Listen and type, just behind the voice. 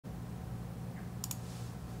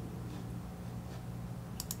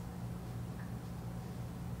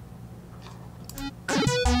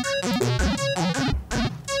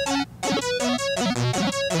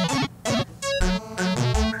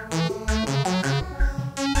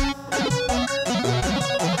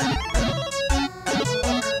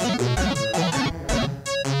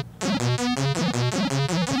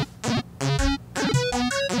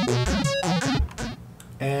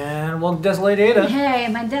Desk of Ladyada. Hey,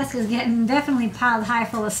 my desk is getting definitely piled high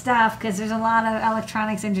full of stuff because there's a lot of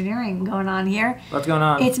electronics engineering going on here. What's going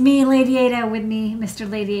on? It's me, Ladyada, with me, Mr.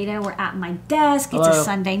 Ladyada. We're at my desk. Hello. It's a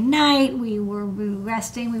Sunday night. We were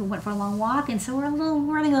resting. We went for a long walk, and so we're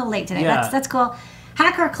running a little late today. Yeah. That's cool.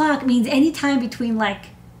 Hacker clock means any time between like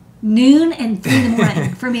noon and 3 in the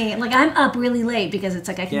morning for me. Like I'm up really late because it's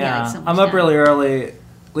like I can get like so much I'm up done. really early.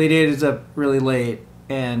 Ladyada's up really late,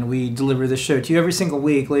 and we deliver this show to you every single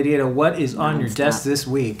week. Ladyada, what is on your desk this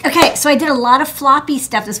week? Okay, so I did a lot of floppy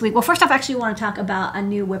stuff this week. Well, first off, I actually want to talk about a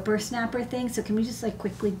new whippersnapper thing. So can we just like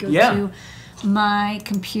quickly go to my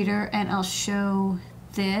computer and I'll show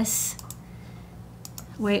this.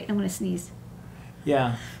 Wait, I'm going to sneeze.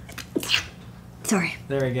 Yeah. Sorry.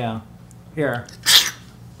 There we go. Here.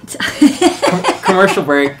 Commercial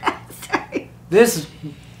break. Sorry. This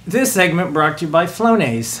segment brought to you by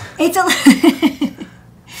Flonase. It's a...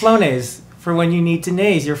 Flonase, for when you need to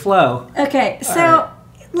naze your flow. Okay, so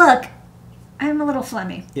look, I'm a little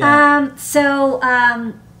phlegmy. Yeah.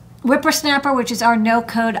 Whippersnapper, which is our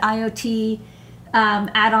no-code IoT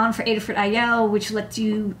add-on for Adafruit IO, which lets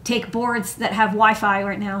you take boards that have Wi-Fi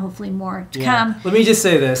right now, hopefully more to come. Let me just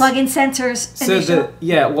say this. Plug in sensors.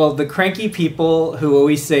 The cranky people who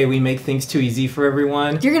always say we make things too easy for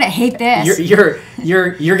everyone. You're gonna hate this.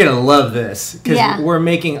 You're gonna love this because we're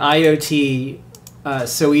making IoT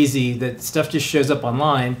so easy that stuff just shows up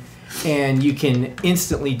online, and you can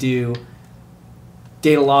instantly do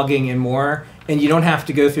data logging and more, and you don't have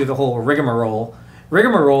to go through the whole rigmarole.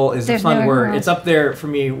 Rigmarole is a fun word. It's up there for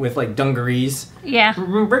me with like dungarees. Yeah.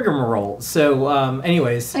 Rigmarole. So,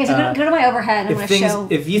 anyways. Okay, so go to my overhead. I'm going to show.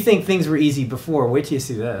 If you think things were easy before, wait till you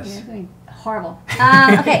see this. Yeah, horrible.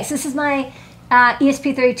 Okay, so this is my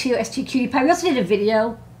ESP32 ST Cutie Pie. We also did a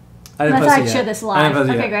video. I didn't post it yet. I'd show this live.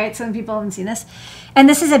 Okay, great. Some people haven't seen this. And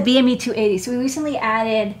this is a BME 280. So we recently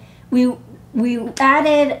added, we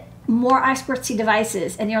added more I2C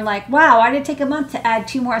devices. And you're like, wow, why did it take a month to add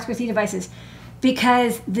 2 more I2C devices?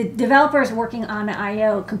 Because the developers working on the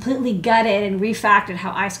I/O completely gutted and refactored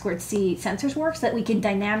how I2C sensors work so that we can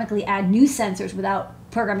dynamically add new sensors without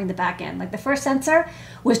programming the back end. Like the first sensor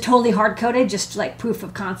was totally hard-coded, just like proof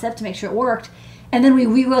of concept to make sure it worked. And then we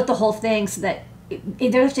rewrote the whole thing so that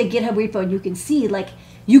there's a GitHub repo and you can see like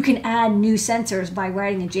you can add new sensors by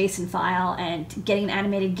writing a JSON file and getting an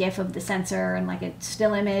animated GIF of the sensor and like a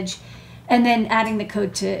still image, and then adding the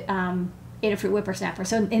code to Adafruit Whippersnapper.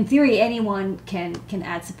 So in theory, anyone can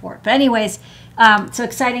add support. But anyways, so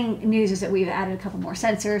exciting news is that we've added a couple more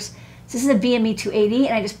sensors. So this is a BME 280,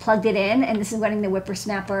 and I just plugged it in, and this is running the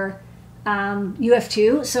Whippersnapper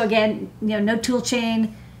UF2. So again, no tool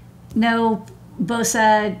chain, no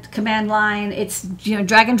BOSA command line. It's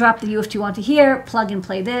drag and drop the UF2 onto here, plug and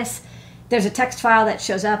play this. There's a text file that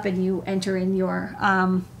shows up, and you enter in your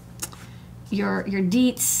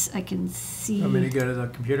deets. I can see. Want me to go to the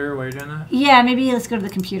computer while you're doing that? Yeah, maybe let's go to the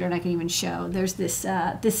computer and I can even show. There's this.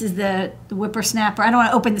 This is the Whippersnapper. I don't want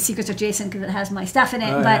to open the secrets of JSON because it has my stuff in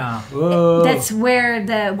it, that's where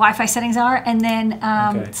the Wi-Fi settings are. And then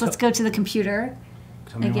so let's go to the computer.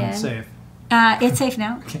 Tell me when it's safe. It's safe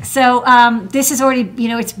now. Okay. So this is already,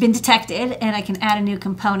 it's been detected, and I can add a new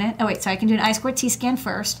component. Oh wait, so I can do an I2C scan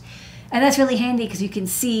first, and that's really handy because you can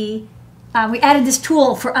see. We added this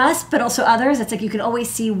tool for us, but also others. It's like you can always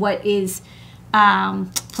see what is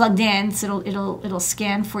plugged in, so it'll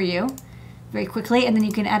scan for you very quickly, and then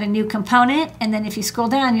you can add a new component. And then if you scroll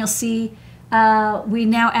down, you'll see we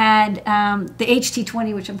now add the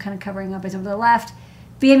HT20, which I'm kind of covering up, is over the left,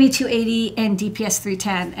 BME 280, and DPS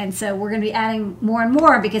 310. And so we're going to be adding more and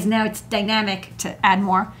more because now it's dynamic to add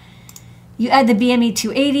more. You add the BME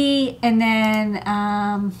 280, and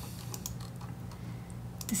then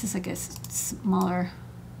this is like a smaller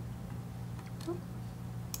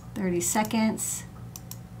 30 seconds.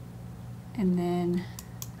 And then,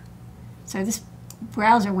 sorry, this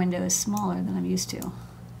browser window is smaller than I'm used to.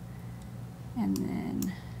 And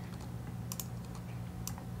then,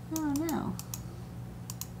 oh no.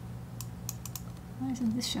 Why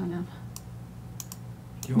isn't this showing up?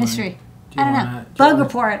 Mystery. I don't know. Bug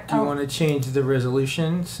report. Do you want to change the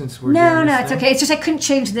resolution since we're No, it's okay. It's just I couldn't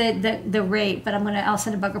change the rate, but I'll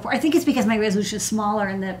send a bug report. I think it's because my resolution is smaller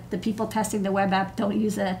and the people testing the web app don't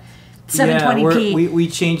use a 720p. Yeah, we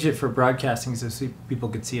changed it for broadcasting so people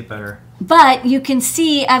could see it better. But you can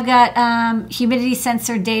see I've got humidity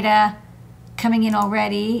sensor data coming in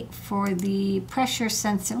already for the pressure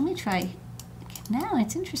sensor. Let me try. Now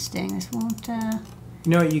it's interesting. This won't.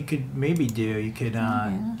 You know what you could maybe do? You could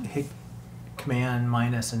hit Command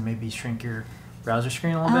minus and maybe shrink your browser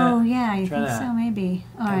screen a little bit. Oh yeah, I think so maybe.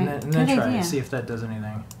 All right, and then try it. See if that does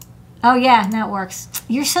anything. Oh yeah, now it works.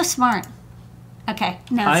 You're so smart. Okay,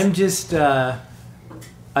 now I've just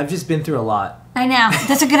been through a lot. I know.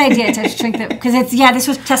 That's a good idea to shrink the, because it's, this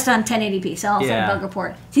was tested on 1080p, so also a bug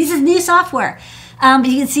report. This is new software. But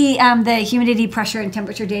you can see the humidity, pressure, and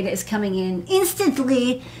temperature data is coming in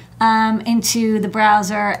instantly into the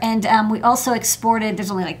browser. And we also exported,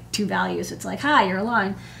 there's only like 2 values. So it's like, hi, you're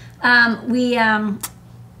aligned.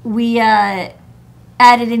 We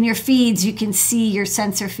added in your feeds, you can see your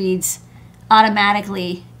sensor feeds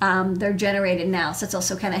automatically. They're generated now. So it's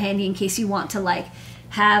also kind of handy in case you want to like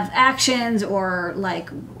have actions or like,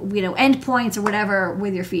 endpoints or whatever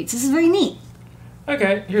with your feeds. This is very neat.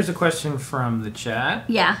 Okay, here's a question from the chat.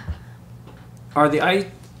 Yeah. Are the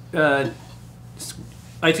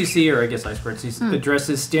I2C, or I guess I2C,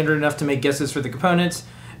 addresses standard enough to make guesses for the components,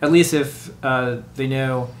 at least if they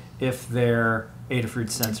know if they're Adafruit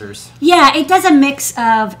sensors? Yeah, it does a mix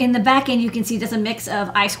of, in the back end you can see it does a mix of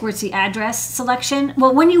I2C address selection.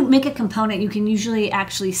 Well, when you make a component, you can usually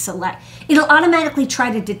actually select, it'll automatically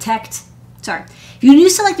try to detect, if you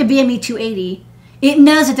select a BME 280, it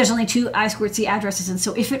knows that there's only 2 I2C addresses, and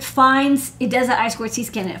so if it finds, it does an I2C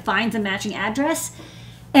scan and it finds a matching address,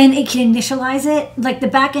 and it can initialize it, like the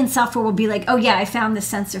backend software will be like, oh yeah, I found this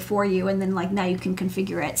sensor for you, and then like now you can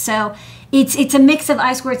configure it. So it's a mix of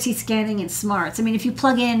I2C scanning and smarts. I mean, if you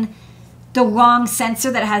plug in the wrong sensor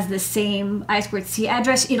that has the same I2C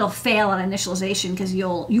address, it'll fail on initialization because you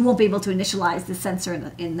won't be able to initialize the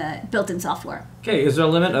sensor in the built-in software. Okay, is there a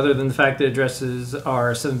limit other than the fact that addresses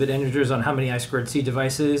are 7-bit integers on how many I2C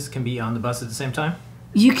devices can be on the bus at the same time?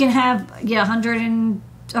 You can have 100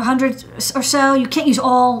 or so. You can't use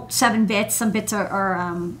all 7 bits. Some bits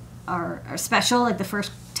are special, like the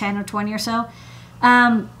first 10 or 20 or so.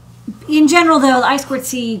 In general, though, the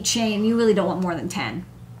I2C chain, you really don't want more than 10.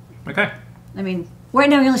 Okay. I mean, right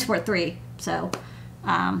now we only support 3, so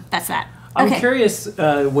that's that. I'm curious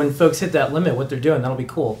when folks hit that limit, what they're doing. That'll be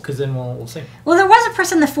cool, because then we'll see. Well, there was a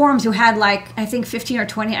person in the forums who had, like, I think 15 or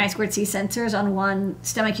 20 I2C sensors on one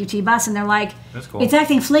STEMMA QT bus, and they're like, that's cool. It's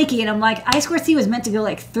acting flaky. And I'm like, I2C was meant to go,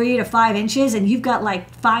 like, 3 to 5 inches, and you've got,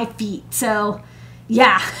 like, 5 feet. So,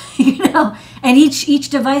 yeah, and each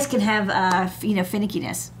device can have,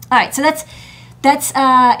 finickiness. All right, so that's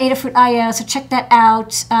Adafruit IO, so check that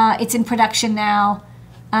out. It's in production now.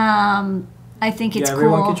 I think it's cool. Yeah,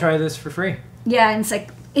 everyone can try this for free. Yeah, and it's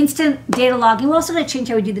like instant data logging. We're also going to change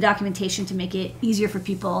how we do the documentation to make it easier for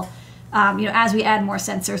people, as we add more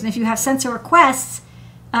sensors. And if you have sensor requests,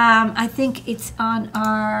 I think it's on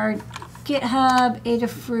our GitHub,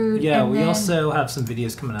 Adafruit. Yeah, we also have some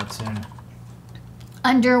videos coming up soon.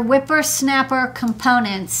 Under Whippersnapper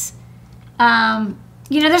components,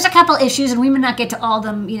 there's a couple issues, and we may not get to all of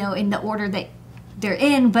them, in the order that they're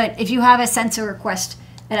in. But if you have a sensor request,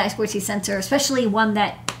 an I2C sensor, especially one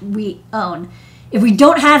that we own, if we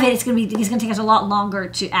don't have it, it's going to take us a lot longer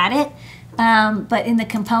to add it. But in the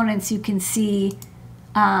components, you can see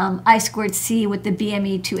I2C what the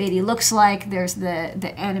BME 280 looks like. There's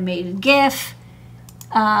the animated GIF,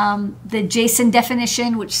 the JSON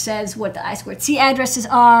definition, which says what the I2C addresses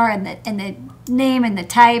are, and the name and the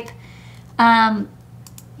type.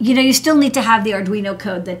 You still need to have the Arduino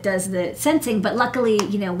code that does the sensing, but luckily,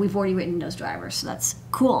 we've already written those drivers, so that's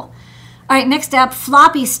cool. All right, next up,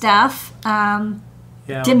 floppy stuff.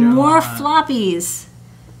 Did more floppies.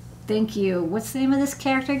 Thank you. What's the name of this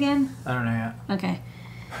character again? I don't know yet. Okay.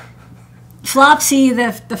 Flopsy,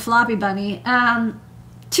 the floppy bunny.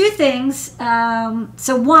 2 things.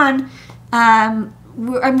 So one, I'm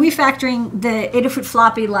refactoring the Adafruit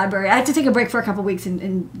floppy library. I had to take a break for a couple weeks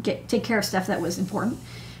and take care of stuff that was important.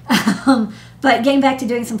 But getting back to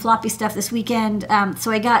doing some floppy stuff this weekend,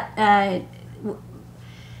 so I got,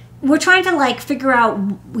 we're trying to figure out,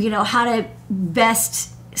 how to best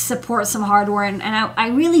support some hardware, and I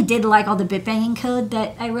really did like all the bit banging code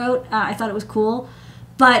that I wrote. I thought it was cool,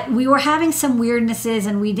 but we were having some weirdnesses,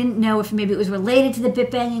 and we didn't know if maybe it was related to the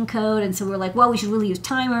bit banging code, and so we were like, well, we should really use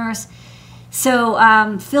timers. So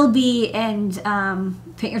Phil B and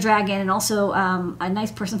Paint Your Dragon, and also a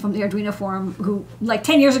nice person from the Arduino forum who,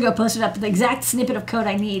 10 years ago, posted up the exact snippet of code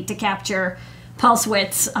I need to capture pulse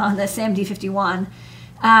widths on the SAMD51.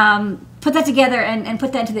 Put that together and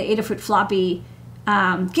put that into the Adafruit floppy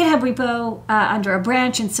GitHub repo under a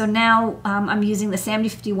branch. And so now I'm using the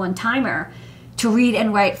SAMD51 timer to read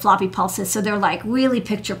and write floppy pulses. So they're really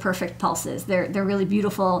picture perfect pulses. They're really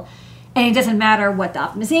beautiful. And it doesn't matter what the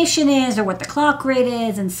optimization is or what the clock rate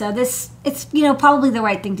is. And so it's probably the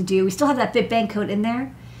right thing to do. We still have that bit bang code in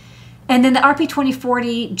there. And then the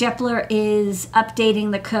RP2040, Jepler is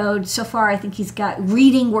updating the code. So far, I think he's got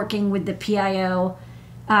reading working with the PIO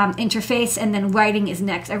interface, and then writing is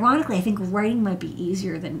next. Ironically, I think writing might be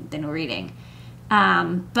easier than reading.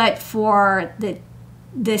 But for the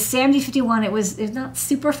SAMD51, it was not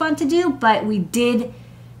super fun to do, but we did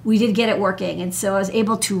get it working. And so I was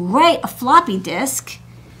able to write a floppy disk,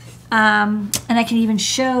 and I can even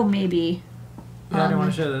show maybe. Yeah, I don't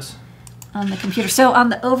want to show this. On the computer. So on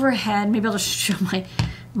the overhead, maybe I'll just show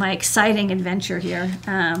my exciting adventure here.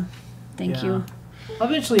 Thank you.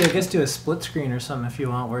 Eventually, I guess do a split screen or something if you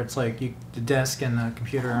want, where it's like the desk and the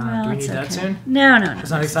computer. Do we need that soon? No. It's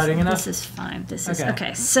not exciting enough? This is fine. This is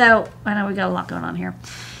okay. So I know we got a lot going on here.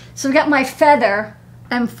 So we got my Feather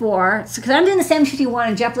M4. So because I'm doing the SAMD51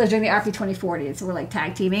 and Jeff is doing the RP2040, so we're like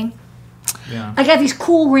tag teaming. Yeah. I got these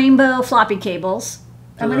cool rainbow floppy cables.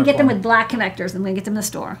 I'm going to get them cool. with black connectors. I'm going to get them in the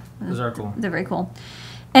store. Those are cool. They're very cool.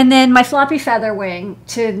 And then my floppy Feather wing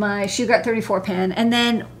to my Shugart 34 pin. And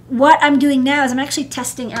then what I'm doing now is I'm actually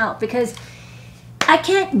testing out, because I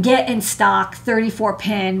can't get in stock 34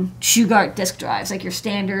 pin Shugart disk drives, like your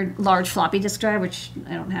standard large floppy disk drive, which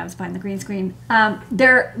I don't have. It's behind the green screen.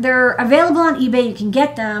 They're available on eBay. You can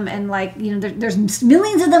get them, and like, you know, there's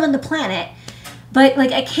millions of them on the planet. But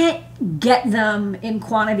like, I can't get them in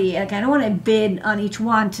quantity. Like, I don't want to bid on each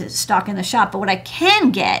one to stock in the shop. But what I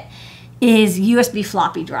can get is USB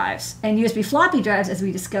floppy drives. And USB floppy drives, as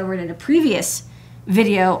we discovered in a previous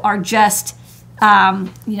video, are just,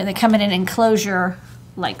 you know, they come in an enclosure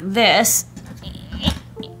like this.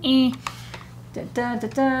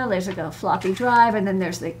 There's like a floppy drive, and then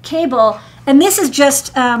there's the cable. And this is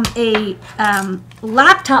just a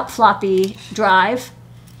laptop floppy drive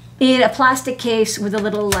in a plastic case with a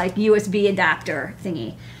little like USB adapter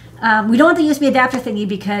thingy. We don't want the USB adapter thingy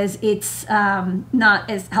because it's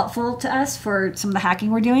not as helpful to us for some of the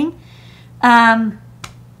hacking we're doing. And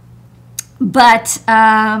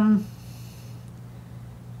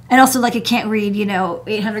also, like, it can't read, you know,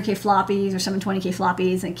 800K floppies or 720K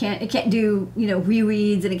floppies, and it can't do, you know,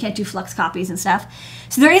 rereads, and it can't do flux copies and stuff.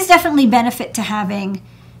 So there is definitely benefit to having,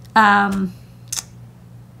 you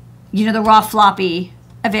know, the raw floppy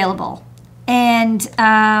available. And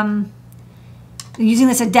using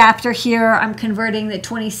this adapter here, I'm converting the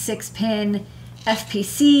 26-pin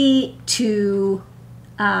FPC to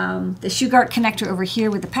the Shugart connector over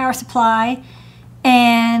here with the power supply.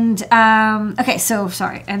 And, okay, so,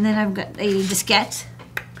 sorry. And then I've got a diskette.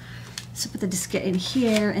 So put the diskette in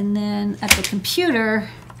here, and then at the computer,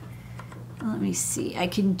 let me see. I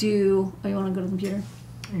can do, oh, you want to go to the computer?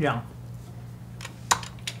 Yeah.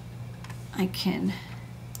 I can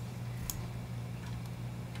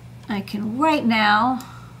write now,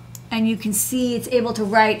 and you can see it's able to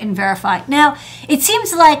write and verify. Now, it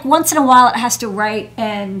seems like once in a while it has to write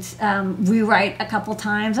and rewrite a couple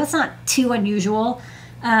times. That's not too unusual.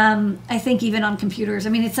 I think even on computers, I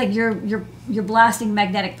mean, it's like you're blasting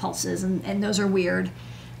magnetic pulses, and those are weird.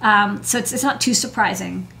 So it's not too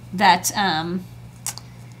surprising that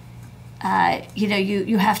you know,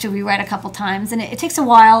 you have to rewrite a couple times, and it takes a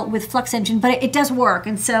while with Flux Engine, but it does work.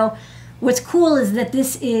 And so what's cool is that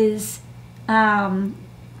this is kind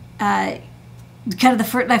of the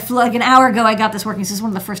first, like an hour ago I got this working. So this is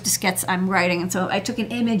one of the first diskettes I'm writing. And so I took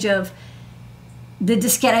an image of the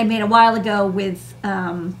diskette I made a while ago with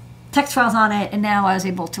text files on it, and now I was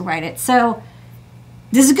able to write it. So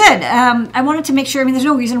this is good. I wanted to make sure, I mean, there's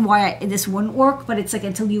no reason why this wouldn't work, but it's like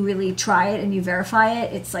until you really try it and you verify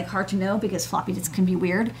it, it's like hard to know, because floppy disks can be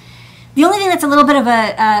weird. The only thing that's a little bit of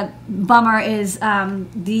a bummer is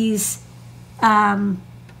these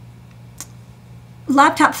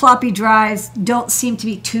laptop floppy drives don't seem to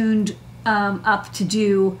be tuned up to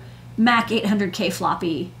do Mac 800K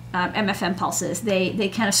floppy MFM pulses. They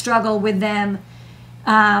kind of struggle with them,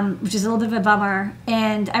 which is a little bit of a bummer.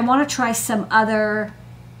 And I want to try some other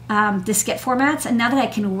diskette formats. And now that I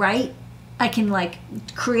can write, I can like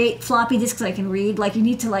create floppy disks that I can read. Like, you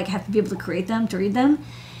need to like have to be able to create them to read them.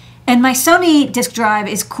 And my Sony disk drive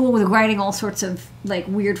is cool with writing all sorts of like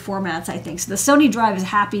weird formats, I think. So the Sony drive is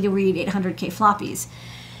happy to read 800K floppies.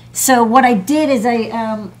 So what I did is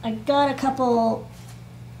I got a couple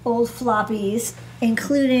old floppies,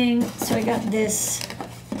 including, so I got this,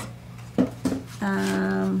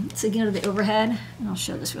 so you go to the overhead, and I'll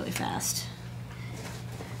show this really fast.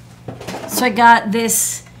 So I got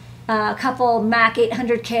this couple Mac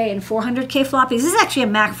 800K and 400K floppies. This is actually a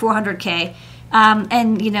Mac 400K.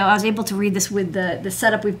 And, you know, I was able to read this with the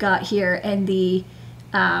setup we've got here and the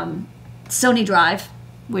Sony drive,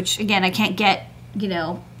 which, again, I can't get, you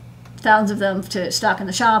know, thousands of them to stock in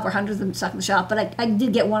the shop or hundreds of them to stock in the shop, but I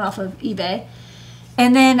did get one off of eBay.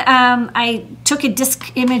 And then I took a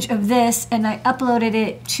disk image of this and I uploaded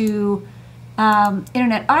it to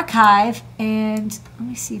Internet Archive, and let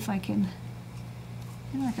me see if I can.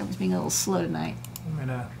 Internet Archive was being a little slow tonight. I'm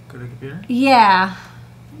gonna go to the computer. Yeah,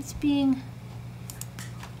 it's being.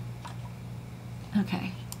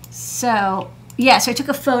 Okay, so yeah, so I took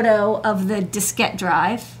a photo of the diskette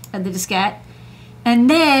drive, of the diskette, and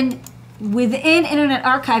then within Internet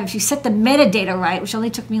Archive, if you set the metadata right, which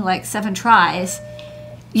only took me like 7 tries,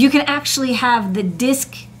 you can actually have the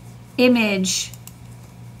disk image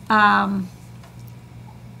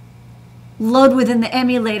load within the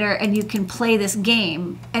emulator, and you can play this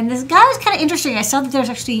game. And this guy was kind of interesting. I saw that there was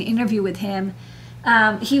actually an interview with him.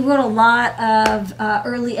 He wrote a lot of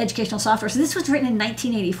early educational software. So this was written in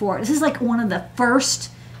 1984. This is like one of the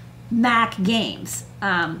first Mac games.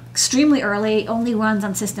 Extremely early, only runs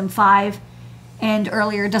on System 5 and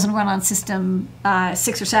earlier. It doesn't run on System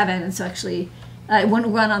 6 or 7, and so actually it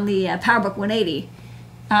wouldn't run on the PowerBook 180.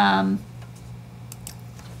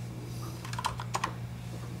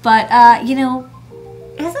 But, you know,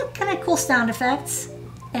 it has like kind of cool sound effects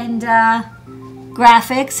and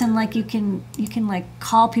graphics, and like you can like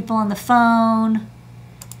call people on the phone.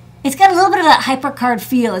 It's got a little bit of that HyperCard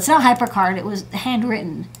feel. It's not HyperCard, it was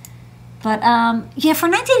handwritten. But yeah, for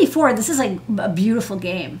 1984, this is like a beautiful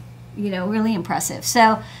game. You know, really impressive.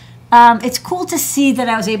 So it's cool to see that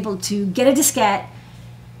I was able to get a diskette,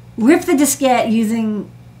 rip the diskette using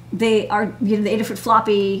the Adafruit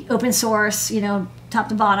floppy open source, you know, top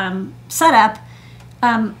to bottom setup.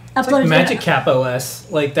 It's like Magic Cap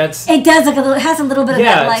OS, like that's. It does like a little. It has a little bit of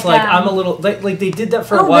that. Yeah, it's like I'm a little like they did that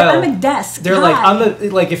for a while. I'm a desk. They're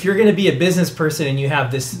like like if you're going to be a business person and you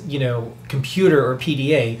have this, you know, computer or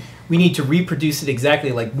PDA, we need to reproduce it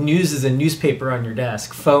exactly. Like news is a newspaper on your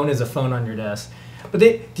desk, phone is a phone on your desk. But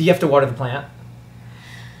do you have to water the plant?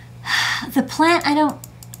 The plant,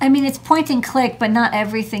 I mean, it's point and click, but not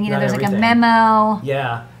everything. You know, there's everything. Like a memo.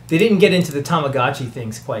 Yeah. They didn't get into the Tamagotchi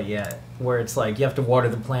things quite yet, where it's like you have to water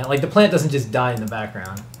the plant. Like the plant doesn't just die in the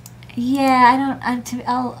background. Yeah,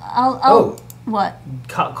 I'll what?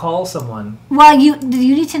 Call someone. Well, you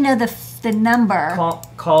need to know the number.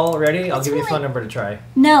 Call ready? I'll give you a phone number to try.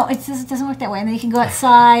 No, it doesn't work that way. And then you can go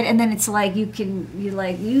outside, and then it's like you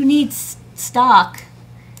need stock.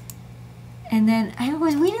 And then I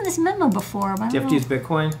was reading this memo before, but do you have to use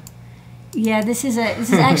Bitcoin? Yeah, this is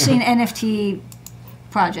actually an NFT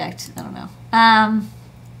project. I don't know.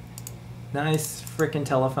 Nice freaking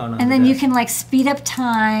telephone. And then you can like speed up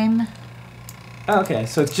time. Oh, okay,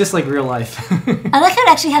 so it's just like real life. I like how it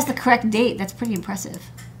actually has the correct date. That's pretty impressive.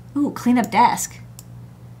 Ooh, clean up desk.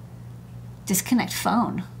 Disconnect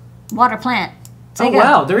phone. Water plant. So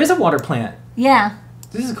wow, there is a water plant. Yeah.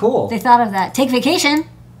 This is cool. They thought of that. Take vacation.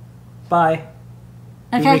 Bye.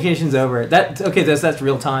 Okay. Your vacation's over. That's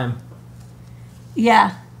real time.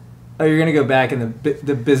 Yeah. Oh, you're gonna go back, and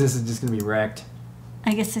the business is just gonna be wrecked.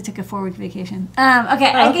 I guess I took a 4-week vacation. Okay.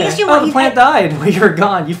 I guess you. Oh, the plant died while you were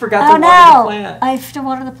gone. You forgot to water the plant. I have to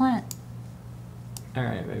water the plant. All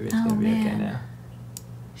right, maybe it's gonna be okay now.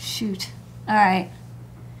 Shoot. All right.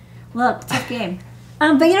 Look, tough game.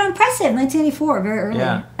 But you know, impressive. 1984, very early.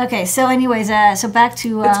 Yeah. Okay. So, anyways, so back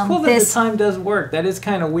to it's cool that the time does work. That is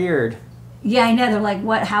kind of weird. Yeah, I know. They're like,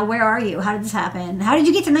 what? How? Where are you? How did this happen? How did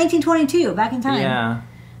you get to 1922? Back in time. Yeah.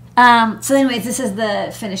 So anyways, this is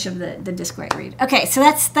the finish of the disk write read. Okay, so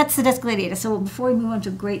that's the Desk of Ladyada. So before we move on to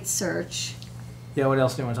Great Search. Yeah, what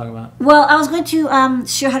else do you want to talk about? Well, I was going to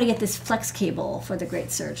show how to get this flex cable for the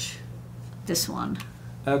Great Search. This one.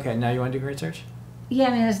 Okay, now you want to do Great Search? Yeah,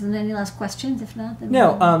 I mean, is there any last questions? If not, then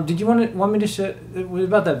no. Did you want me to show? What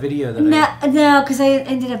about that video that? No, because I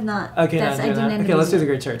ended up not. Okay, okay, let's do the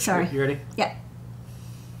Great Search. Sorry. You ready? Yeah.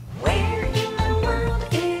 Where in the world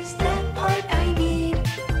is that part I need?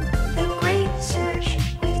 The Great Search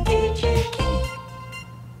with Digi-Key.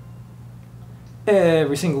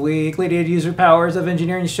 Every single week, Ladyada user powers of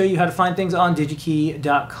engineering to show you how to find things on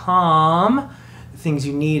Digi-Key.com. The things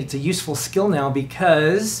you need. It's a useful skill now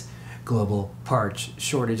because global parts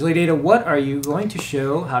shortage. Ladyada, what are you going to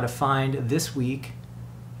show how to find this week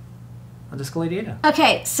on Desk of Ladyada?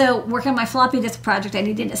 Okay, so working on my floppy disk project, I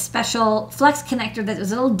needed a special flex connector that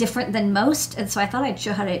was a little different than most, and so I thought I'd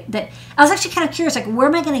show how to. I was actually kind of curious, like, where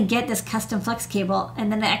am I going to get this custom flex cable?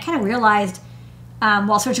 And then I kind of realized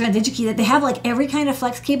while searching on Digi-Key that they have like every kind of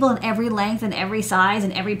flex cable in every length and every size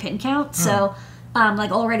and every pin count. So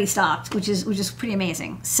like already stocked, which is pretty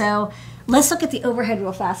amazing. So let's look at the overhead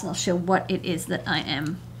real fast, and I'll show what it is that I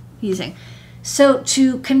am using. So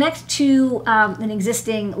to connect to an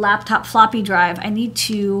existing laptop floppy drive, I need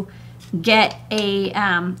to get a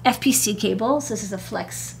FPC cable. So this is a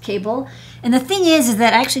flex cable. And the thing is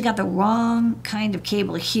that I actually got the wrong kind of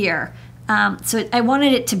cable here. So I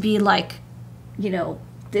wanted it to be like you know,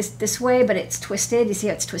 this way, but it's twisted. You see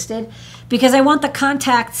how it's twisted? Because I want the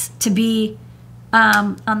contacts to be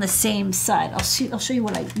on the same side. I'll show you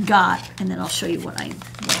what I got, and then I'll show you what I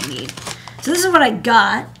need. So this is what I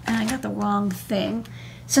got, and I got the wrong thing.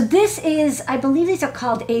 So this is, I believe these are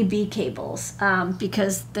called AB cables,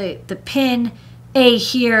 because the pin A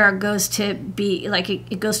here goes to be, like,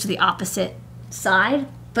 it goes to the opposite side.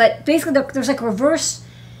 But basically there's like reverse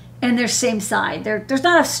and there's same side. There's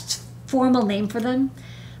not a formal name for them,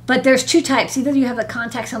 but there's two types. Either you have the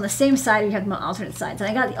contacts on the same side or you have them on alternate sides. And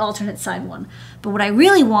I got the alternate side one. But what I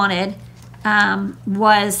really wanted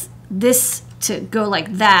was this to go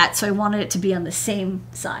like that. So I wanted it to be on the same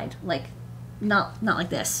side, like not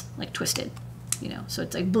like this, like twisted, you know. So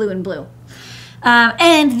it's like blue and blue.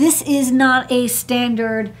 And this is not a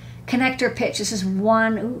standard connector pitch. This is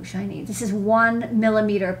This is 1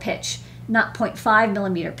 millimeter pitch, not 0.5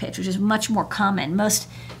 millimeter pitch, which is much more common. Most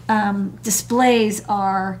displays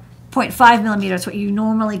are 0.5 millimeters, what you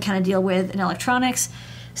normally kind of deal with in electronics.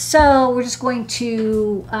 So we're just going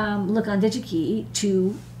to look on Digi-Key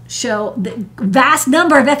to show the vast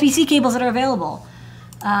number of FPC cables that are available.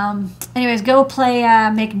 Anyways, go play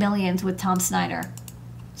Make Millions with Tom Snyder.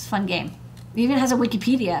 It's a fun game. It even has a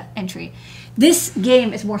Wikipedia entry. This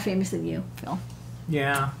game is more famous than you, Phil.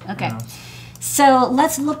 Yeah. Okay. So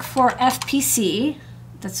let's look for FPC.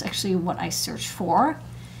 That's actually what I searched for.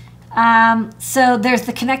 So there's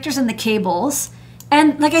the connectors and the cables.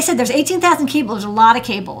 And like I said, there's 18,000 cables. There's a lot of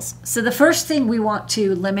cables. So the first thing we want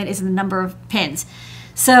to limit is the number of pins.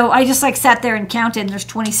 So I just like sat there and counted, and there's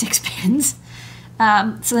 26 pins.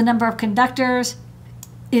 So the number of conductors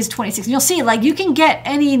is 26. And you'll see, like, you can get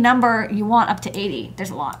any number you want up to 80.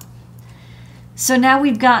 There's a lot. So now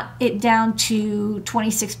we've got it down to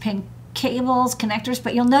 26 pin cables, connectors,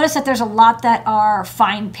 but you'll notice that there's a lot that are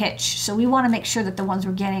fine pitch. So we want to make sure that the ones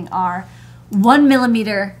we're getting are 1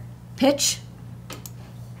 millimeter pitch.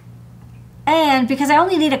 And because I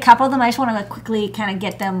only need a couple of them, I just want to quickly kind of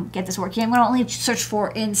get this working. I'm going to only search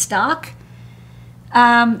for in stock.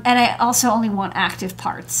 And I also only want active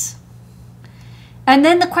parts. And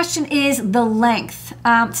then the question is the length.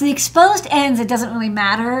 So the exposed ends, it doesn't really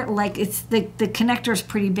matter. Like, it's the connector is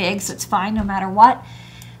pretty big, so it's fine no matter what.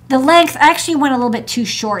 The length, I actually went a little bit too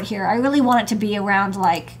short here. I really want it to be around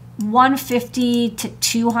like 150 to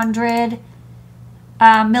 200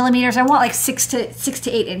 millimeters. I want like 6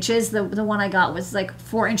 to 8 inches. The one I got was like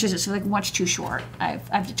 4 inches, so like much too short,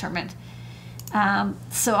 I've determined.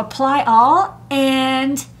 So apply all,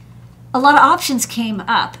 and a lot of options came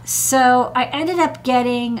up. So I ended up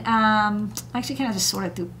getting, I actually kind of just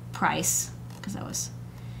sorted through price because I was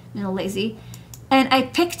a little lazy. And I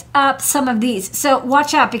picked up some of these. So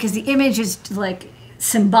watch out, because the image is like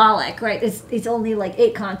symbolic, right? It's only like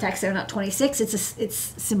 8 contacts. They're not 26. It's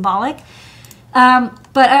symbolic.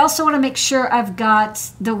 But I also want to make sure I've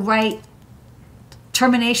got the right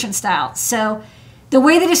termination style. So the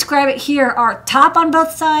way they describe it here are top on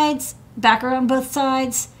both sides, back on both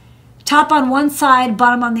sides, top on one side,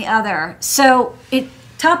 bottom on the other. So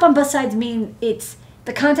top on both sides mean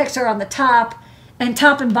the contacts are on the top, and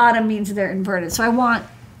top and bottom means they're inverted. So I want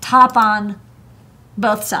top on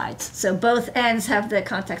both sides. So both ends have the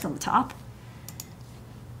contacts on the top,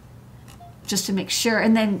 just to make sure.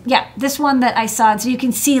 And then, yeah, this one that I saw, so you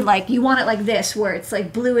can see, like, you want it like this, where it's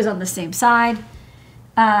like blue is on the same side.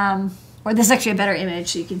 Or this is actually a better image,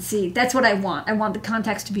 so you can see. That's what I want. I want the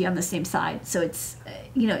contacts to be on the same side. So it's,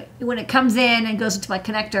 you know, when it comes in and goes into my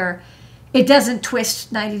connector, it doesn't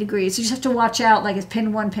twist 90 degrees. So you just have to watch out, like, it's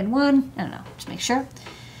pin one. I don't know, just make sure.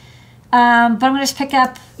 But I'm going to just pick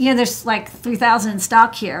up, you know, there's like 3,000 in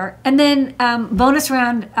stock here. And then bonus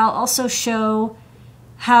round, I'll also show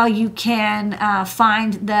how you can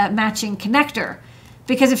find the matching connector.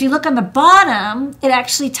 Because if you look on the bottom, it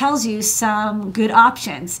actually tells you some good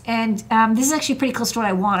options. And this is actually pretty close to what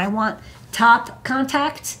I want. I want top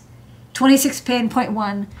contact, 26 pin,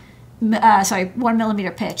 1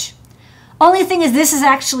 millimeter pitch. Only thing is, this is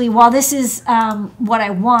actually, while this is what I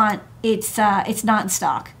want, it's not in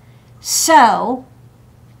stock. So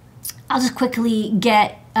I'll just quickly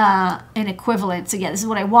get an equivalent. So yeah, this is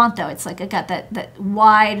what I want, though. It's like I got that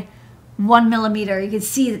wide 1 millimeter. You can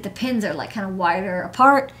see that the pins are like kind of wider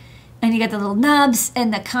apart, and you get the little nubs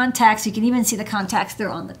and the contacts. You can even see the contacts, they're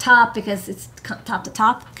on the top because it's top to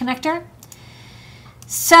top connector.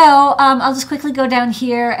 So I'll just quickly go down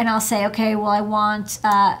here and I'll say, okay, well, I want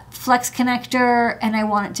flex connector, and I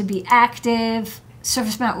want it to be active,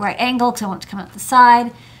 surface mount right angle because I want it to come out the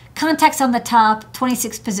side, contacts on the top,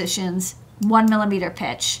 26 positions, 1 millimeter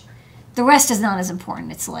pitch. The rest is not as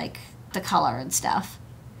important. It's like the color and stuff.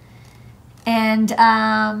 And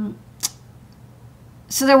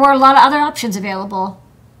So there were a lot of other options available,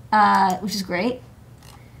 which is great.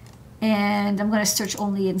 And I'm going to search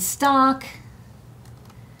only in stock.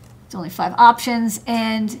 It's only 5 options.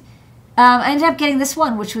 And I ended up getting this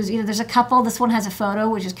one, which was, there's a couple. This one has a photo,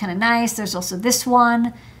 which is kind of nice. There's also this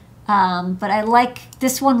one. But I like,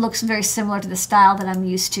 this one looks very similar to the style that I'm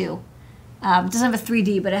used to. It doesn't have a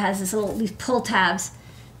 3D, but it has these pull tabs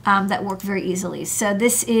that work very easily. So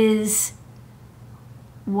this is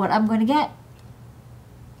what I'm going to get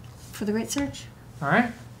for the Great Search. All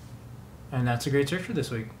right. And that's a great search for this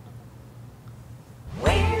week.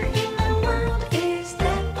 Where in the world is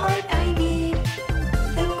that part I need?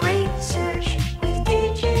 The Great Search with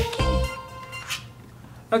Digi-Key.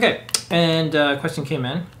 Okay. And a question came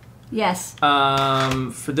in. Yes.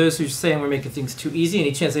 For those who are saying we're making things too easy,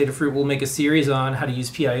 any chance Adafruit will make a series on how to use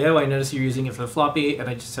PIO? I noticed you're using it for the floppy, and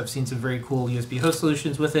I just have seen some very cool USB host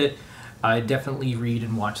solutions with it. I definitely read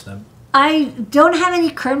and watch them. I don't have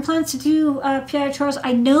any current plans to do PIO tutorials.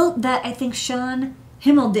 I know that I think Sean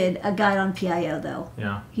Himmel did a guide on PIO, though.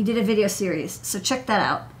 Yeah. He did a video series, so check that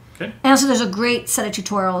out. Okay. And also there's a great set of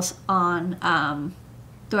tutorials on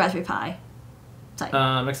the Raspberry Pi site.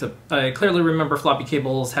 Next up, I clearly remember floppy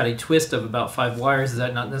cables had a twist of about 5 wires. Is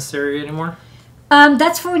that not necessary anymore?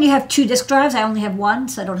 That's for when you have 2 disk drives. I only have 1,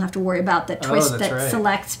 so I don't have to worry about the twist that right.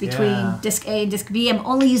 selects between disk A and disk B. I'm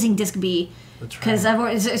only using disk B because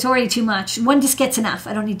it's already too much. 1 disk gets enough.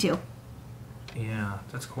 I don't need 2. Yeah,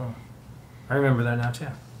 that's cool. I remember that now too.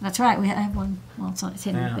 That's right. I have 1. Well, it's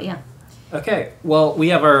hidden, but yeah. Okay, well, we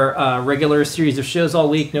have our regular series of shows all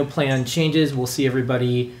week. No plan changes. We'll see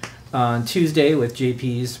everybody on Tuesday with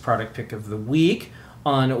JP's product pick of the week.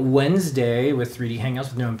 On Wednesday with 3D Hangouts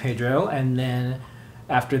with Noah and Pedro. And then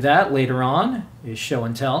after that, later on, is Show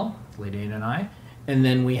and Tell, Ladyada and I. And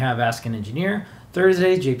then we have Ask an Engineer.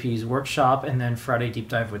 Thursday, JP's Workshop. And then Friday, Deep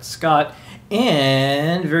Dive with Scott.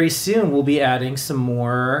 And very soon, we'll be adding some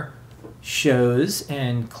more shows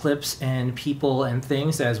and clips and people and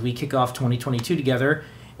things as we kick off 2022 together.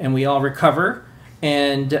 And we all recover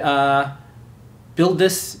and build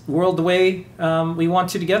this world the way we want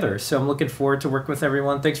to together. So I'm looking forward to work with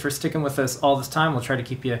everyone. Thanks for sticking with us all this time. We'll try to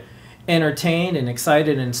keep you entertained and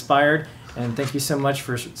excited and inspired. And thank you so much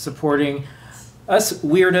for supporting us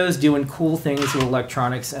weirdos doing cool things with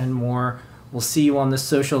electronics and more. We'll see you on the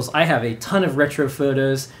socials. I have a ton of retro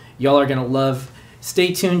photos y'all are going to love.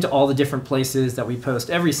 Stay tuned to all the different places that we post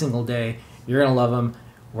every single day. You're going to love them.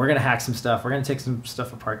 We're going to hack some stuff. We're going to take some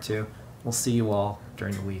stuff apart too. We'll see you all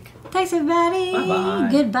during the week. Thanks, everybody. Bye-bye.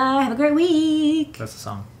 Goodbye. Have a great week. That's the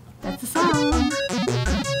song. That's the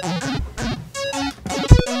song.